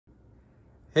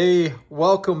Hey,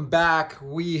 welcome back.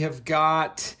 We have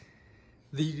got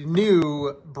the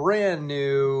brand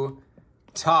new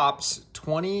Topps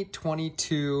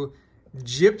 2022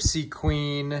 Gypsy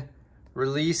Queen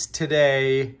released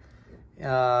today.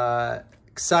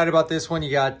 Excited about this one.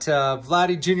 You got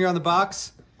Vladdy Jr. on the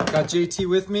box. Got JT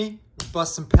with me.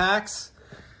 Bust some packs.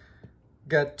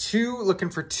 Got looking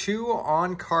for two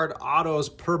on-card autos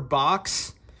per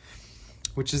box,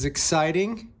 which is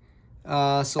exciting.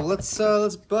 So let's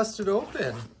bust it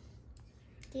open.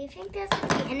 Do you think there's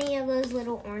gonna be any of those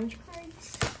little orange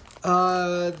cards?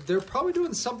 They're probably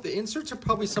doing something. The inserts are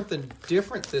probably something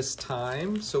different this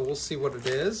time, so we'll see what it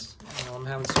is. I'm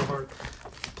having so hard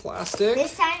plastic.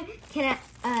 This time can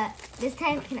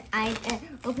I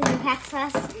open the packs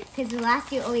last? Because the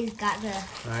last you always got the.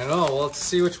 I know. Well, let's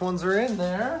see which ones are in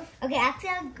there. Okay, actually,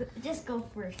 I'll just go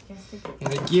first.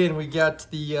 And again, we got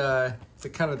the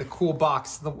kind of the cool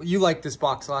box. You liked this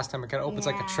box last time. It kind of opens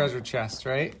like a treasure chest,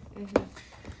 right?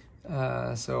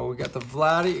 Mm-hmm. So we got the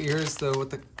Vladdy. Here's what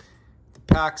the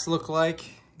packs look like.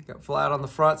 You got Vlad on the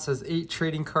front. It says 8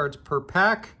 trading cards per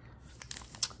pack.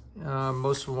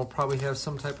 Most of them will probably have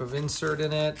some type of insert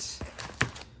in it.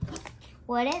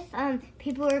 What if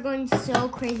people are going so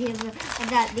crazy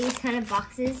about these kind of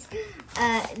boxes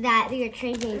that you're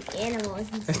trading animals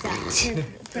and stuff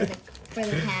for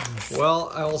the packs?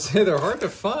 Well, I will say they're hard to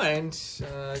find.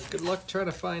 Good luck trying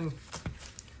to find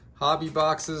hobby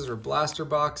boxes or blaster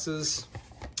boxes.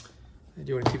 Do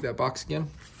you want to keep that box again?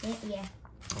 Yeah.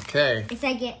 Okay. If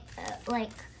I get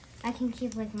I can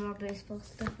keep more baseball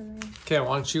stuff in there. Okay,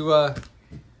 why don't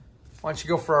you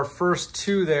go for our first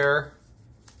two there?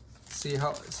 See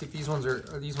if these ones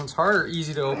are these ones hard or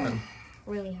easy to open?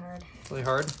 Really hard. Really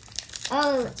hard?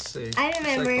 Oh, let's see. I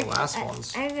remember like the last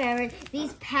ones. I remember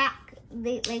these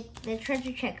the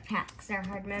treasure check packs are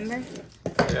hard, remember?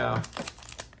 Yeah.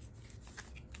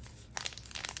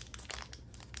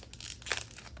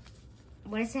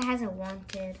 What if it has a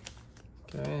wanted?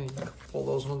 Okay, you can pull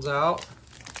those ones out.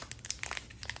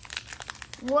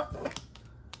 What?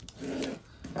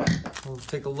 We'll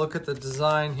take a look at the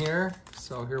design here.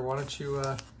 So here, why don't you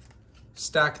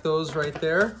stack those right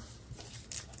there.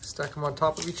 Stack them on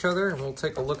top of each other, and we'll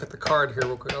take a look at the card here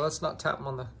real quick. Let's not tap them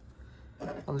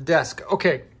on the desk.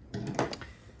 Okay.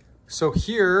 So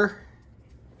here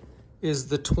is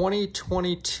the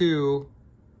 2022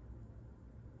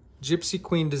 Gypsy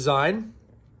Queen design.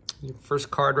 Your first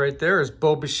card right there is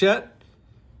Bo Bichette.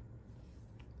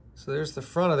 So there's the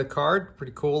front of the card.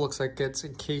 Pretty cool. Looks like it's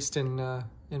encased in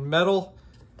metal.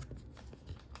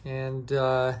 And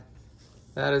that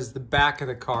is the back of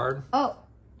the card. Oh.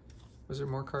 Was there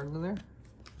more cards in there?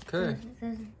 Okay.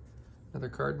 Another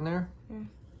card in there. Yeah.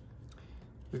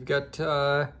 We've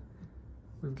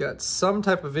got some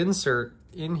type of insert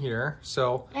in here.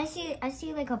 So I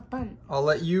see like a bump. I'll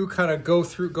let you kind of go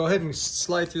ahead and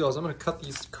slide through those. I'm going to cut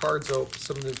these cards open,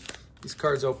 these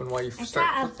cards open while you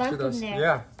start flipping through those.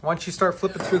 Yeah. Why don't you start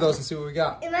flipping through those and see what we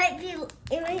got? It might be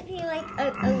like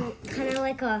a kind of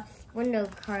like a window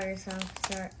card or some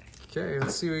sort. Okay,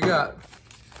 let's see what we got.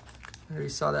 There you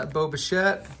saw that Bo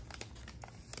Bichette.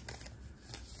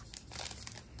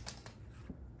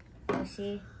 Let's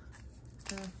see.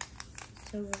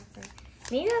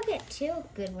 Maybe I'll get 2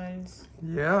 good ones.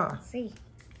 Yeah. Let's see.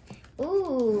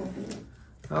 Ooh.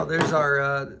 Oh, there's our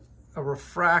a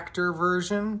refractor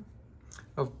version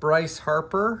of Bryce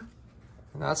Harper.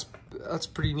 And that's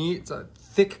pretty neat. It's a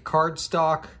thick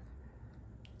cardstock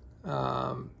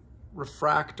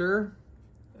refractor.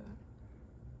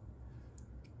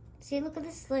 See, look at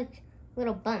this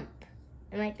little bump.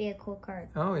 It might be a cool card.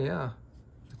 Oh yeah,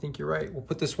 I think you're right. We'll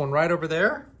put this one right over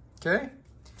there. Okay.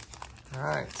 All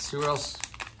right. Let's see what else.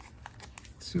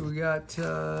 Let's see what we got.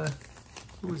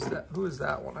 Who is that? Who is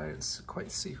that one? I didn't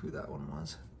quite see who that one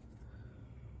was.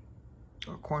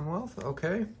 Oh, Cornwealth.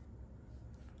 Okay.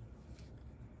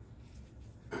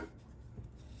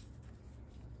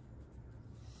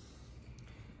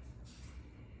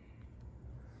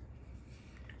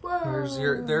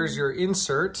 Whoa. There's your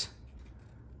insert.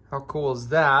 How cool is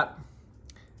that?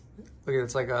 Look at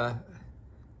it's like a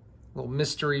little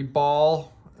mystery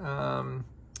ball.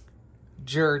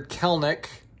 Jared Kelnick.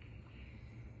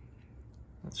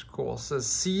 That's cool. It says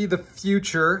 "See the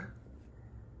Future."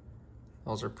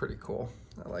 Those are pretty cool.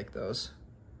 I like those.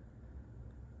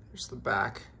 Here's the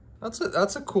back. That's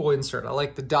a cool insert. I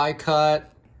like the die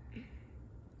cut.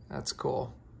 That's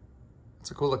cool.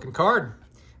 It's a cool looking card.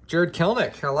 Jared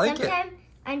Kelnick. I like it. Sometimes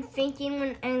I'm thinking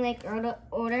when I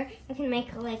order, I can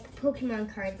make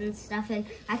Pokemon cards and stuff, and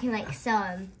I can sell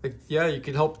them. Yeah, you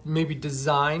could help maybe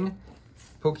design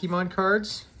Pokemon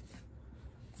cards.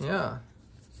 Yeah.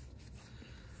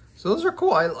 So those are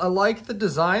cool. I like the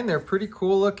design. They're pretty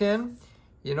cool looking.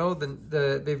 You know,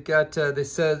 they've got, they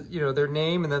said, you know, their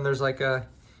name, and then there's like a,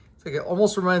 it's like, it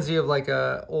almost reminds me of like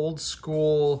a old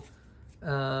school,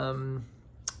 what am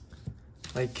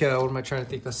I trying to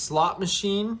think? A slot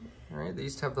machine, right? They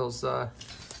used to have those,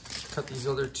 cut these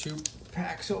other 2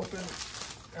 packs open.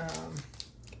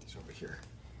 It's over here.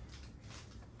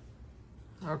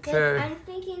 Okay. I'm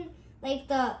thinking like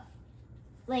the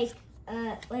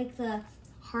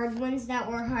hard ones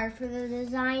that were hard for the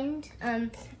design.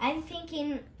 I'm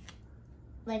thinking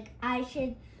like I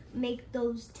should make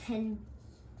those $10.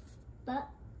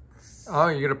 Oh,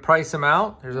 you're gonna price them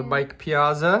out? There's a Mike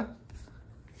Piazza.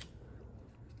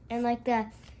 And like the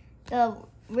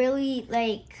really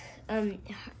like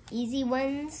easy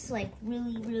ones, like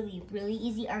really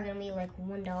easy, are gonna be like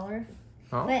 $1.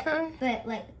 Okay. But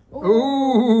like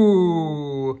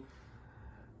ooh.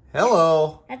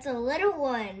 Hello. That's a little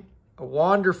one. A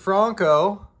Wander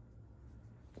Franco.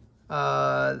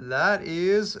 That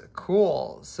is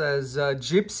cool. It says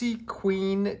Gypsy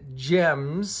Queen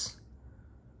Gems.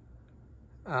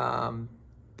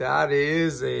 That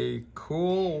is a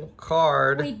cool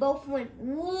card. We both went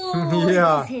whoa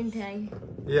yeah. at the same time.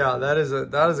 Yeah, that is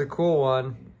a cool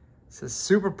one. It says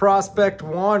Super Prospect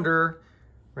Wander,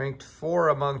 ranked 4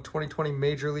 among 2020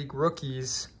 Major League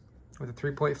rookies with a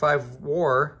 3.5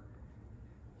 WAR.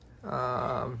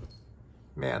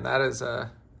 Man, that's a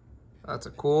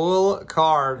cool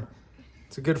card.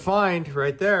 It's a good find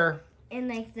right there. And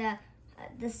like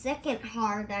the second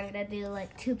hard, I'm gonna do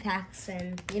like 2 packs,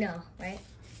 and you know, right?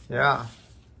 Yeah.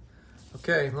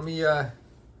 Okay, let me I'll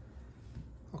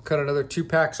cut another 2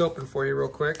 packs open for you real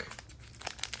quick.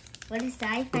 What is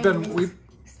that? I find this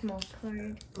small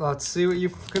card. Let's see what you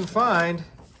can find.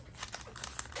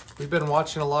 We've been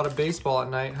watching a lot of baseball at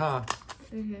night, huh?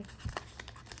 Mm-hmm. In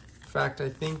fact, I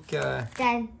think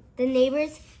Dad, the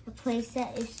neighbors, the play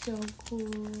set is so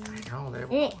cool. I know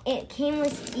And it came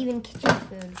with even kitchen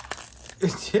food.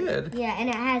 It did? Yeah, and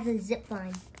it has a zip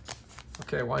line.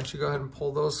 Okay, why don't you go ahead and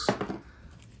pull those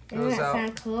Doesn't that out.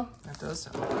 sound cool? That does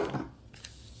sound cool.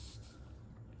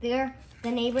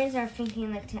 The neighbors are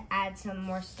thinking like to add some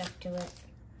more stuff to it.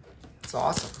 It's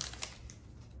awesome.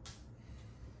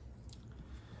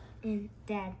 And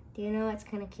Dad, do you know what's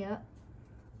kind of cute?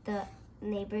 The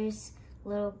neighbors'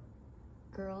 little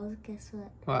girls, guess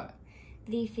what? What?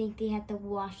 They think they have to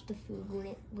wash the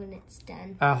food when it's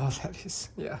done. Oh, that is,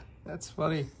 yeah, that's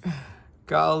funny.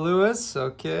 Kyle Lewis,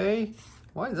 okay.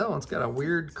 Why is that one's got a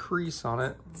weird crease on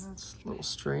it? That's a little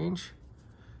strange.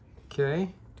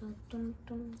 Okay.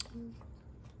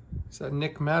 Is that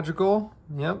Nick Magical?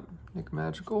 Yep, Nick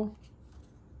Magical.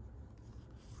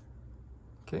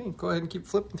 Okay, go ahead and keep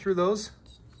flipping through those.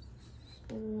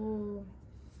 Ooh,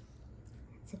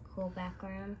 that's a cool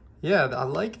background. Yeah, I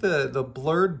like the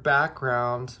blurred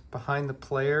background behind the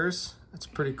players. That's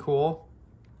pretty cool.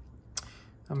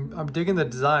 I'm digging the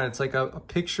design. It's like a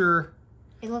picture.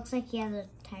 It looks like he has a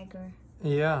tiger.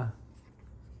 Yeah.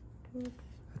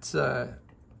 It's I'm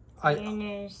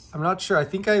not sure. I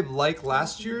think I like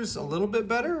last year's a little bit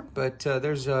better, but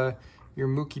there's your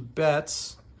Mookie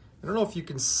Betts. I don't know if you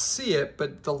can see it,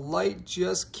 but the light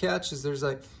just catches. There's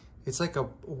like, it's like a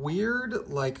weird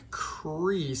like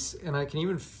crease, and I can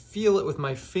even feel it with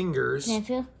my fingers. Can I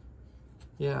feel?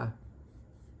 Yeah.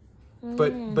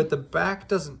 But the back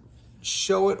doesn't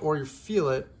show it or you feel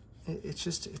it.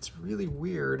 It's really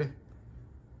weird.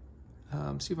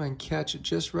 See if I can catch it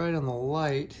just right on the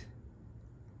light.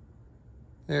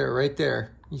 There, right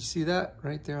there. You see that?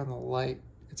 Right there on the light.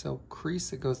 It's a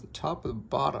crease that goes to the top of the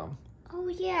bottom. Oh,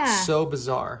 yeah. So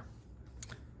bizarre.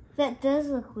 That does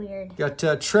look weird.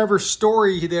 Got Trevor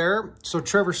Story there. So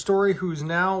Trevor Story, who's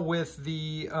now with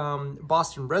the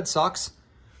Boston Red Sox.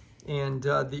 And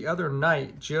the other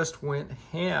night just went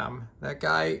ham. That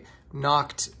guy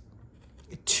knocked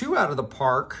 2 out of the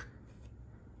park.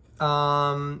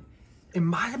 It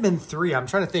might have been 3. I'm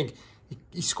trying to think.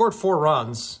 He scored 4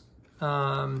 runs.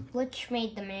 Which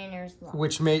made the Mariners lost.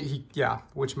 Which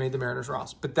made the Mariners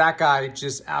lost. But that guy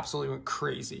just absolutely went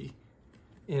crazy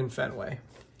in Fenway.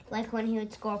 Like when he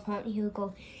would score a point, he would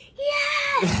go,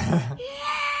 yes!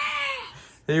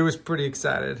 Yes! He was pretty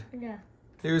excited. Yeah.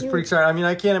 He was pretty excited. I mean,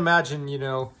 I can't imagine, you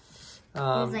know,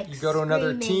 like you go to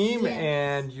another team yes.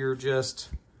 and you're just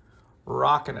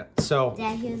rocking it. So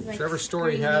Yeah, he was like Trevor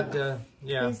Story screaming. had,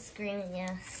 He was screaming,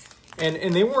 yes.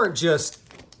 And they weren't just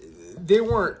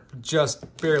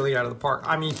barely out of the park.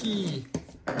 I mean, he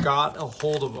got a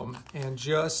hold of them and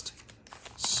just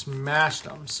smashed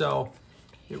them. So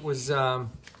it was, I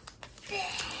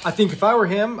think if I were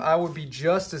him, I would be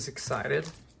just as excited.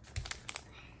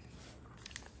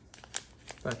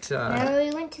 But remember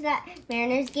we went to that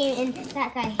Mariners game and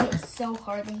that guy hit so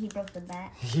hard that he broke the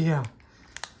bat. Yeah.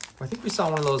 I think we saw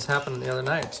one of those happen the other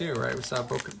night too, right? We saw a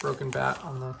broken bat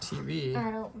on the TV. I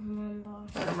don't remember.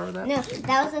 I remember that. No,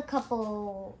 that was a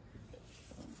couple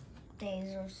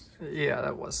days or so. Yeah,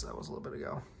 that was a little bit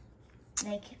ago.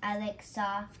 Like I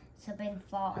saw something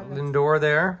fall on the Lindor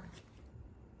there.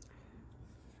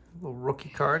 Little rookie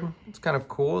card. It's kind of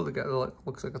cool. The guy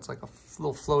looks like it's like a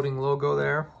little floating logo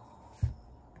there.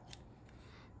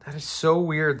 That is so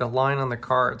weird. The line on the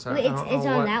cards. Wait, it's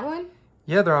on that one?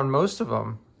 Yeah, they're on most of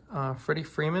them. Freddie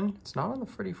Freeman. It's not on the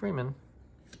Freddie Freeman.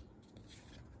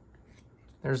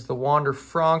 There's the Wander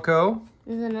Franco.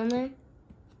 Is it on there?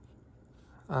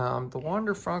 The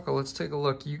Wander Franco. Let's take a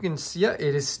look. You can see it.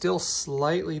 It is still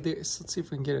slightly there. Let's see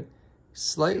if we can get it.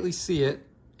 Slightly see it.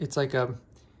 It's like a.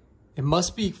 It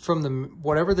must be from the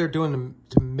whatever they're doing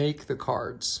to make the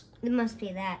cards. It must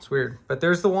be that. It's weird. But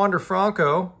there's the Wander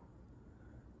Franco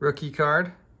rookie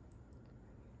card.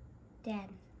 Dad,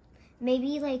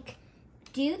 maybe like,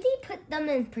 do they put them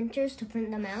in printers to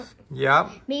print them out? Yeah.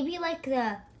 Maybe like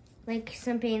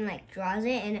something like draws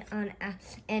it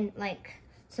and like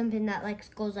something that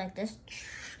like goes like this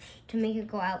to make it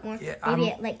go out more. Yeah, maybe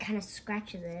it like kind of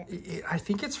scratches it. I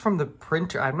think it's from the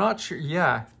printer. I'm not sure.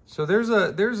 Yeah. So there's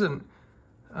a little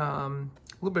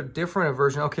bit different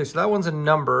version. Okay, so that one's a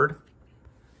numbered.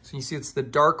 So you see it's the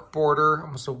dark border,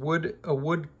 almost a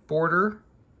wood border.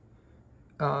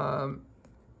 So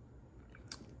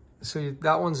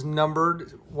that one's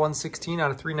numbered 116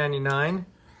 out of 399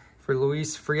 for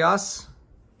Luis Frias.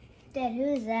 Dad,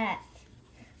 who is that?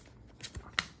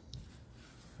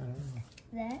 I don't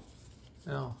know. That?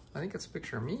 No, I think it's a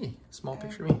picture of me. Small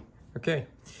picture of me. Okay.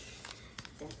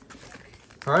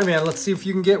 All right, man. Let's see if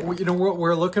you can get what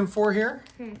we're looking for here.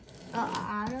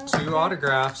 Auto? 2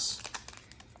 autographs,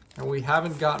 and we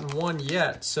haven't gotten one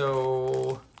yet.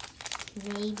 So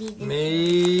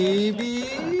maybe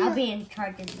I'll be in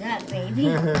charge of that,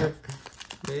 baby.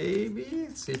 maybe.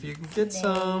 Let's see if you can get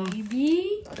some.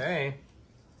 Maybe. Okay.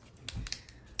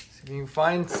 See if you can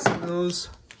find some of those.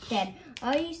 Dad,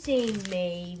 are you saying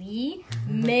maybe?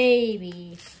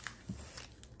 Maybe.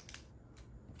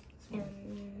 So we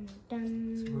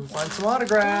can find some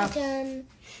autographs.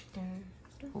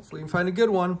 Hopefully we can find a good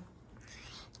one.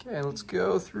 Okay, let's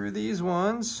go through these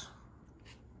ones.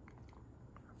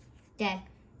 Dad,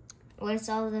 what if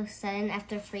all of a sudden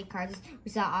after 3 cards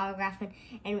we saw autograph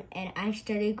and I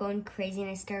started going crazy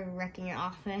and I started wrecking your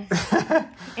office. And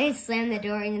I slammed the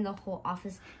door and the whole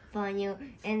office fell on you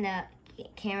and the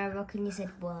camera broke and you said,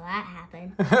 well, that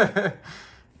happened.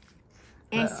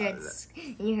 And and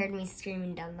you heard me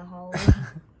screaming down the hallway.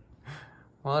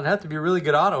 Well, it'd have to be a really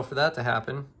good auto for that to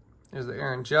happen. There's the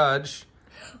Aaron Judge.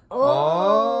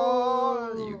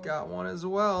 Oh, you got one as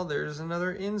well. There's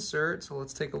another insert. So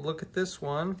let's take a look at this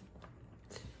one.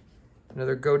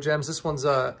 Another Go Gems. This one's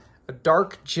a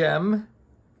dark gem.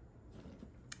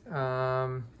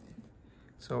 So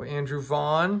Andrew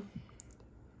Vaughn.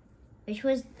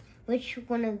 Which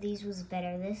one of these was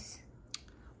better? This?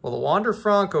 Well, the Wander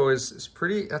Franco is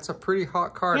pretty. That's a pretty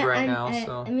hot card right now.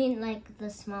 So I mean, like the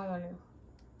small one.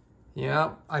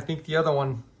 Yeah, I think the other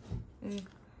one.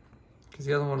 Because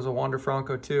the other one is a Wander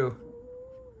Franco too.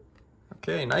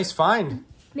 Okay, nice find.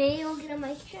 Maybe we'll get a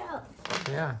mic shout.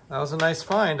 Yeah, that was a nice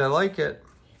find. I like it.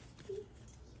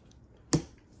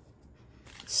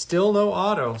 Still no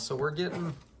auto, so we're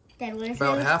getting Dad,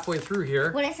 about halfway through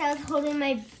here. What if I was holding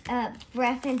my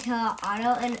breath until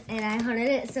auto and I holded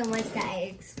it so much that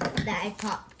I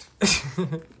popped?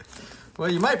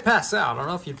 Well, you might pass out. I don't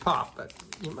know if you'd pop, but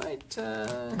you might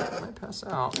pass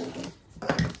out.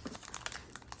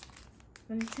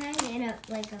 One time in a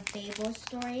fable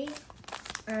story,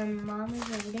 Mom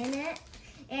was reading it,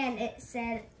 and it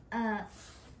said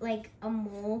like a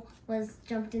mole was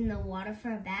jumped in the water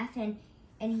for a bath, and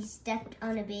he stepped on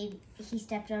one of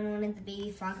the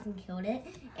baby frogs and killed it,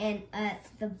 and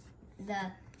the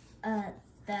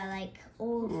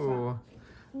old frog.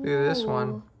 Look at this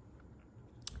one.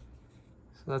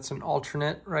 So that's an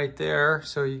alternate right there.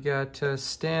 So you got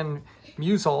Stan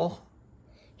Musial.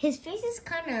 His face is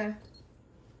kind of...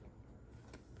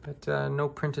 But no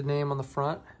printed name on the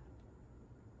front.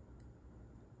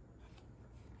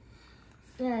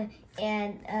 And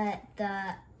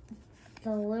the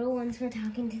little ones were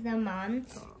talking to the mom,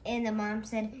 and the mom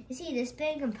said, "Is he this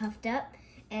big and puffed up?"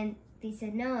 And they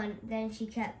said no, and then she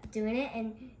kept doing it,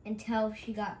 and until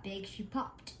she got big, she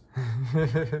popped.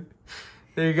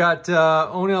 There you got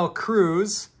Onel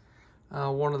Cruz. We've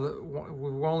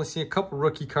only seen a couple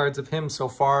rookie cards of him so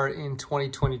far in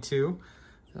 2022.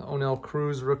 The Onel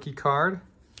Cruz rookie card.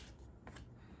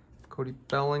 Cody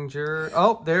Bellinger.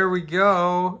 Oh, there we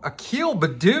go. Akil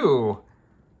Baddoo.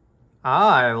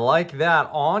 I like that.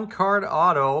 On-card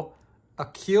auto.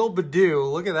 Akil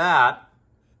Baddoo. Look at that.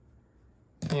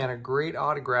 And a great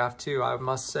autograph, too, I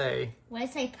must say. What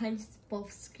if I punched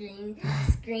both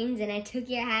screens and I took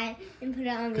your hat and put it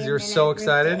on me? Because you were so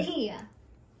excited? Yeah.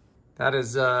 That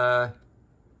is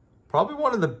probably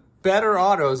one of the better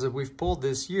autos that we've pulled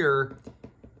this year.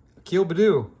 Akil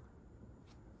Baddoo.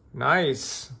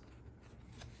 Nice.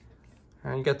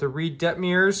 And you got the Reed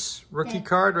Detmers rookie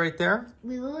card right there.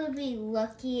 We would be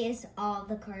lucky if all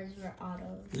the cards were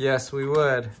autos. Yes, we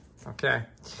would. Okay.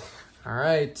 All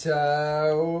right. See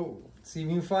if you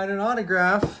can find an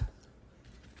autograph.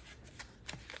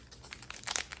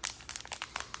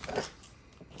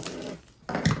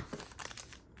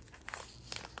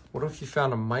 What if you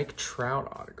found a Mike Trout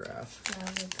autograph? That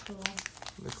would be Cool.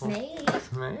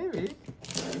 cool. Maybe.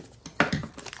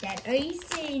 Dad, are you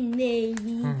saying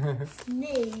maybe?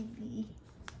 Maybe.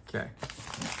 Okay.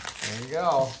 There you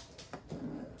go.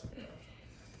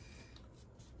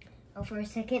 Oh, for a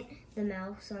second, the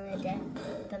mouse on the deck,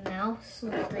 the mouse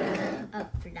looked like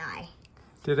up for die.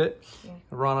 Did it? Yeah.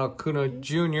 Ronald Acuna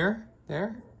Jr.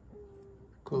 there.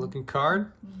 Cool looking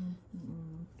card.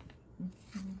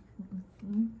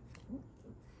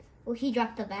 Oh, he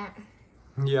dropped the bat.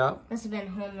 Yeah. Must have been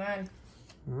a home run.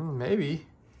 Maybe.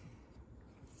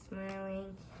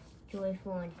 Smiling,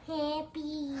 joyful, and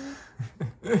happy.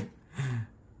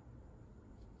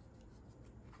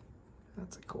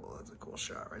 That's a cool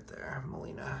shot right there,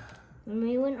 Molina. When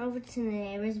we went over to the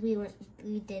neighbors, we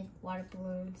did water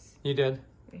balloons. You did?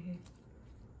 Mm-hmm.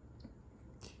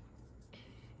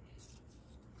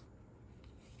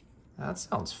 That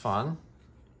sounds fun.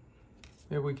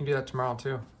 Maybe we can do that tomorrow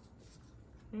too.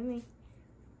 Maybe.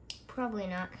 Probably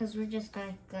not, because we're just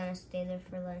gonna stay there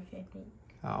for lunch, I think.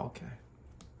 Oh, okay.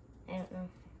 I don't know.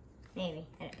 Maybe.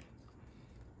 I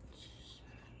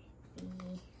don't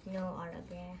know. No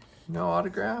autograph. No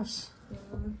autographs?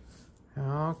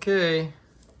 No. Okay.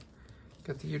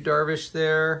 Got the Yu Darvish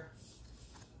there.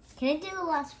 Can I do the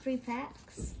last 3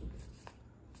 packs?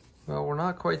 Well, we're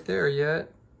not quite there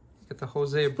yet. Got the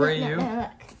Jose Abreu. No,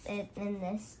 look. In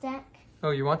this stack. Oh,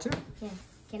 you want to? Yeah.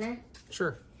 Can I?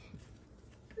 Sure.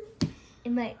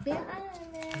 It might be on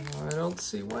there. I don't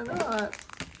see why not.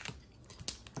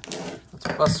 Let's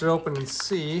bust it open and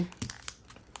see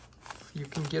if you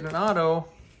can get an auto.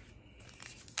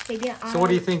 Maybe So what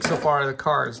do you think so far of the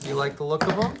cards? Do you like the look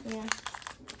of them? Yeah.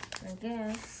 I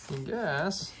guess. I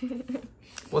guess.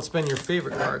 What's been your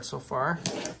favorite card so far?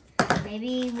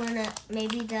 Maybe the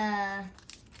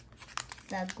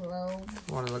globe.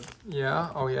 One of the,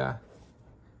 yeah, oh yeah.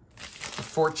 The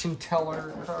fortune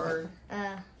teller card.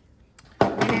 Am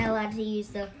I allowed to use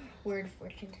the word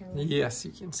fortune teller? Yes,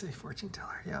 you can say fortune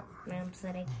teller, yep. Mom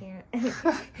said I can't.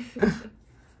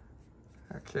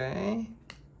 Okay.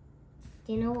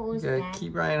 Do you know what was You got bad?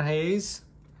 Keep Ryan Hayes.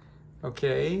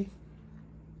 Okay.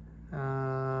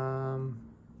 Let me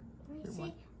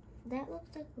see. That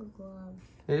looks like a glove.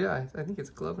 Yeah, I think it's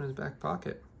a glove in his back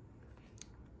pocket.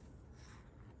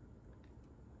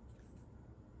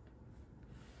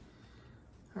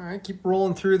 All right, keep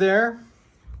rolling through there.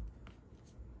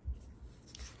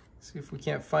 See if we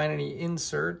can't find any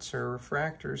inserts or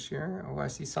refractors here. Oh, I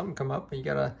see something come up. You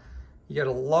got a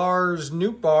Lars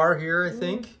Nootbaar here, I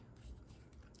think.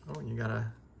 Oh, you got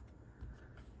a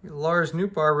Lars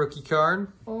Nootbaar rookie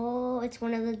card. Oh, it's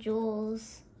one of the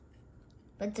jewels.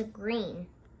 But it's a green.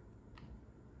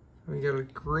 We got a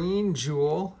green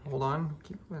jewel. Hold on.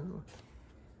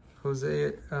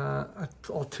 Jose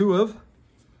Altuve.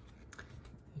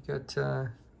 You got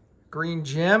green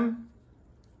gem.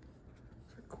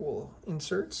 Cool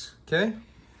inserts. Okay.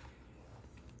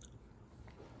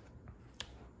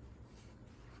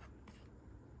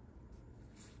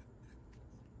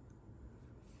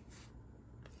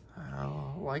 I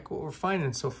like what we're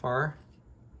finding so far.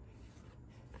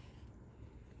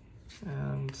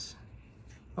 And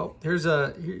oh, here's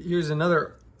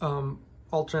another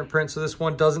alternate print. So this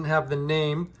one doesn't have the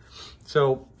name.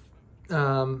 So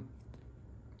Shane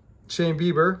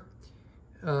Bieber,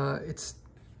 it's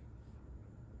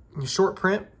a short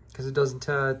print because it doesn't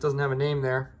have a name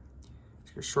there.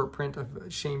 It's a short print of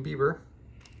Shane Bieber.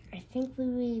 I think we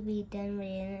would be done with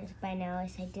it by now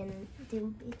if I didn't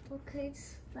do baseball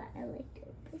cards, but I liked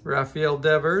it. Rafael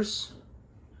Devers.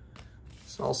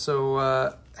 He's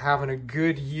also having a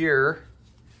good year.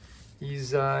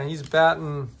 He's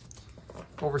batting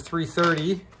over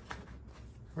 330.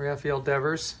 Rafael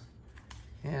Devers,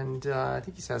 and I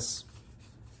think he has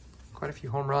quite a few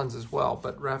home runs as well.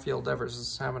 But Rafael Devers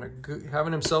is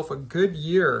having himself a good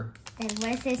year. And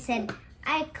what if I said,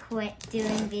 I quit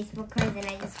doing baseball cards and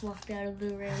I just walked out of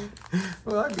the room?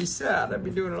 Well, I'd be sad. I'd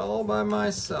be doing it all by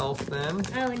myself then.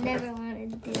 I would never want to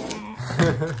do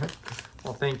that.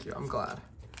 Well, thank you. I'm glad.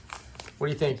 What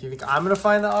do you think? You think I'm going to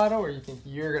find the auto or you think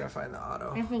you're going to find the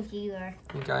auto? I think you are.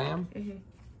 Think I am? Mm-hmm.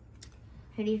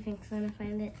 Who do you think's going to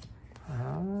find it?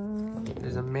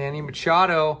 There's a Manny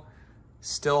Machado.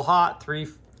 Still hot.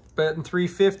 Betting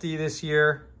 350 this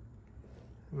year.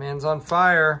 Man's on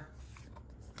fire.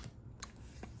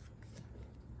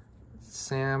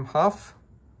 Sam Huff.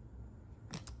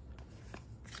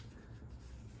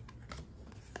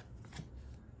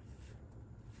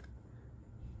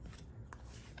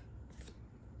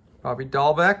 Bobby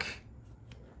Dahlbeck.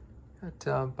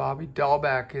 Bobby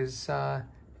Dahlbeck is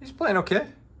he's playing okay.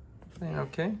 Playing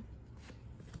okay.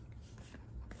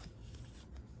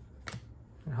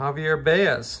 And Javier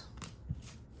Baez.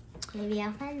 Maybe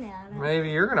I'll find it.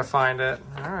 Maybe you're gonna find it.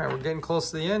 All right, we're getting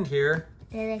close to the end here.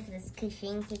 They like this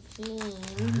ka-ching, ka-ching.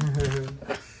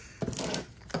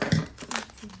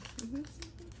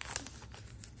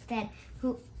 That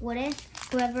what if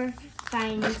whoever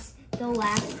finds the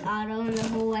last auto in the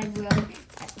whole wide world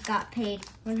got paid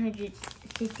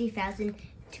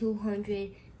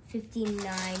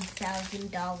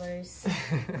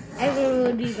 $150,259,000? Everyone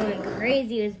would be going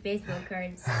crazy with baseball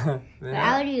cards. Yeah. But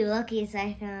I would be lucky if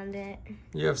I found it.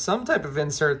 You have some type of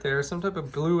insert there, some type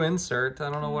of blue insert. I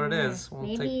don't know what it is.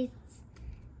 Maybe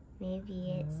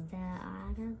it's the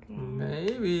autograph.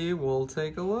 Maybe we'll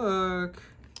take a look.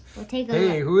 We'll take a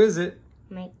Hey, look. who is it?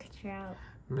 Mike Trout.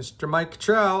 Mr. Mike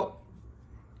Trout.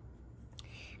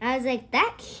 I was like,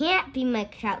 that can't be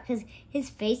Mike Trout because his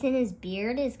face and his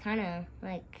beard is kind of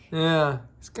like. Yeah,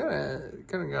 it's kind of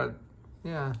got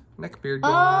neck beard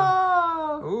going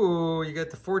on. Oh! Ooh, you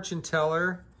got the fortune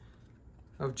teller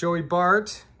of Joey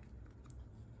Bart.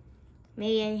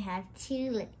 Maybe I have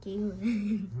two lucky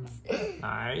ones.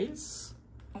 Nice.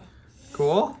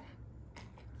 Cool.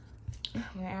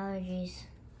 My allergies.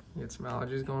 You got some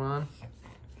allergies going on.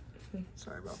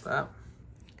 Sorry about that.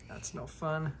 That's no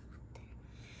fun.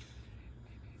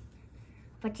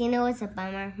 But you know what's a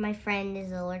bummer? My friend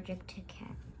is allergic to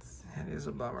cats. That is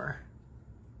a bummer.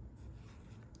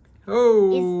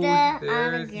 Oh, It's the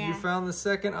autograph. You found the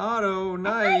second auto. I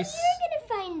Nice. thought you were gonna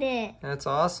find it. That's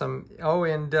awesome. Oh,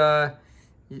 and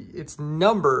it's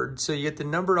numbered, so you get the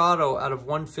numbered auto out of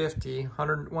 150,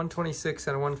 126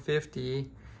 out of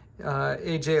 150.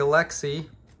 AJ Alexi.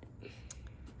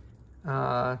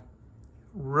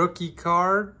 Rookie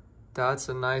card. That's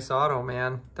a nice auto,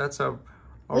 man. That's a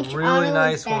Which really auto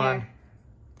nice is better?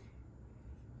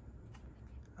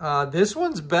 one. This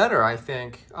one's better, I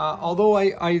think. Although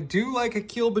I do like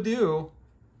Akil Baddoo,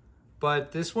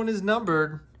 but this one is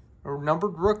numbered, or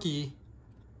numbered rookie.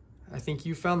 I think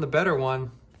you found the better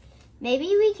one. Maybe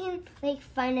we can like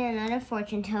find another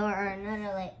fortune teller or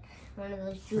another like one of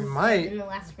those jewels might. in the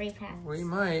last free pack. We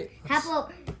might. How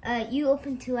about you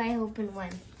open two, I open one.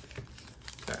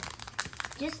 Okay.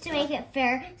 Just to make it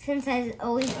fair, since I was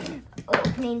always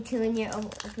opening two and you're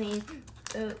opening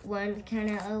one kind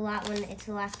of a lot when it's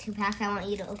the last two packs, I want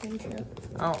you to open two.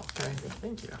 Oh, okay.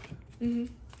 Thank you.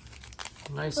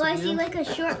 Nice Well, I of see you. like a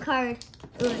short card.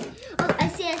 Oh, I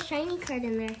see a shiny card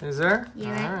in there. Is there? You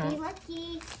All might be right.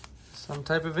 lucky. Some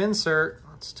type of insert.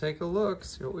 Let's take a look,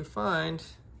 see what we find.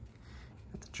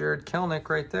 Got the Jared Kelnick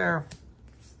right there.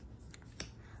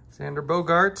 Xander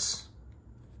Bogaerts.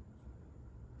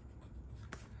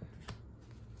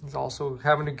 He's also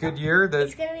having a good year.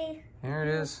 It's gonna be. There it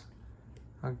is.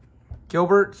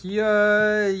 Gilbert,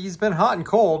 he's been hot and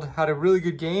cold. Had a really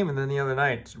good game, and then the other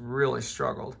night really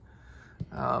struggled.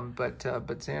 But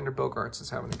Xander Bogaerts is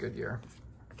having a good year.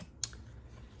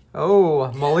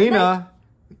 Oh, Molina.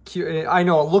 Cute. I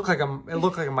know it looked like I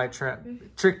might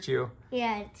tricked you.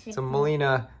 Yeah, It's a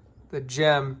Molina, the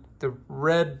gem, the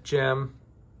red gem,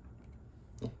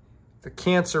 the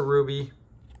Cancer Ruby.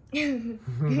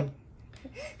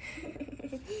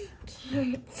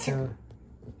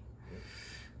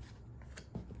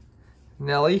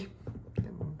 Nelly.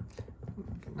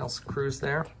 Nelson Cruz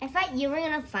there. I thought you were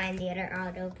gonna find the other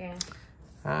autograph.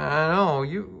 I know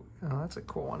you. Oh, that's a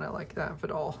cool one. I like that.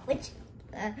 Vidal. Which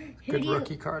Good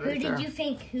rookie card right there. Who did you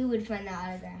think who would find the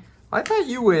autograph? I thought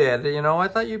you would. You know, I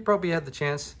thought you probably had the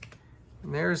chance.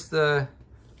 And there's the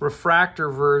refractor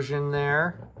version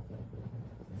there.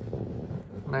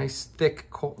 Nice thick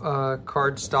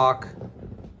cardstock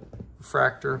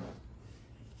refractor.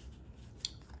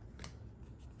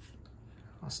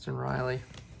 Austin Riley.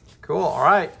 Cool. All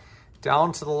right.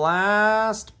 down to the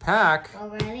last pack.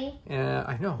 Already? Yeah,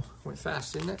 I know. Went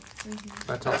fast, didn't it?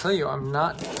 But I'll tell you, I'm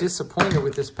not disappointed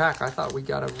with this pack. I thought we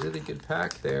got a really good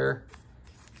pack there.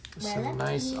 Some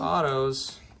nice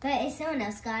autos. But if someone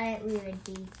else got it, we would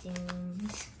be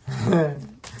doomed.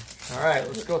 All right,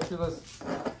 let's go through this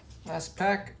last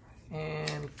pack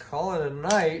and call it a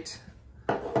night.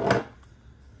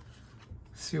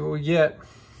 See what we get.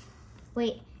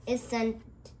 Wait, it's Sunday.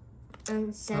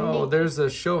 Oh, there's a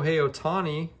Shohei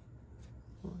Ohtani.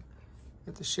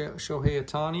 Got the Shohei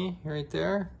Ohtani right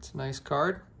there. It's a nice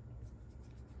card.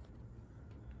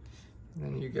 And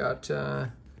then you got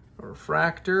a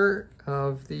refractor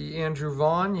of the Andrew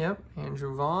Vaughn. Yep,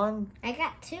 Andrew Vaughn. I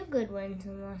got 2 good ones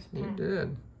in the last pack. You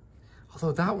did.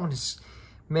 Although that one is,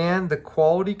 man, the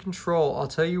quality control, I'll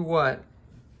tell you what.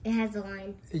 It has a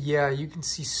line. Yeah, you can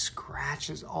see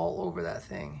scratches all over that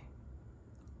thing.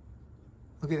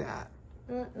 Look at that.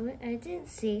 I didn't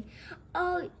see.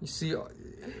 Oh. You see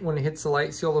when it hits the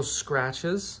light, see all those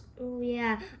scratches? Oh,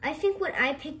 yeah. I think when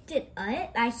I picked it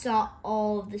up, I saw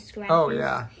all of the scratches. Oh,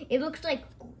 yeah. It looks like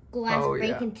glass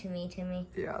breaking to me.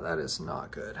 Yeah, that is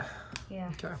not good. Yeah.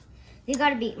 Okay. You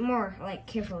gotta be more, like,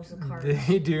 careful with the cards.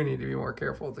 They do need to be more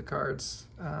careful with the cards.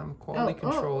 Quality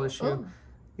control issue. I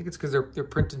think it's because they're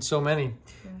printing so many.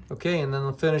 Yeah. Okay, and then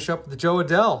we'll finish up with the Joe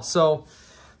Adell. So,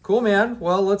 cool, man.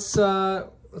 Well, let's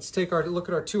take our look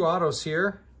at our 2 autos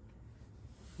here.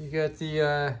 You got the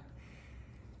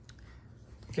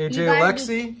AJ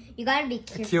Alexi. You gotta be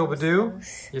careful. Akil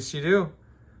Baddoo. Yes, you do.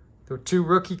 The 2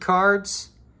 rookie cards.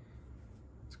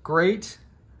 It's great.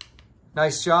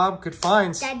 Nice job. Good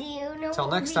finds. Daddy, you know Till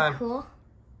what next would be time. Cool?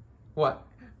 What?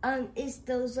 Is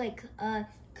those like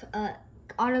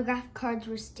autograph cards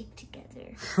were stick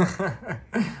together.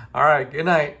 All right. Good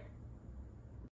night.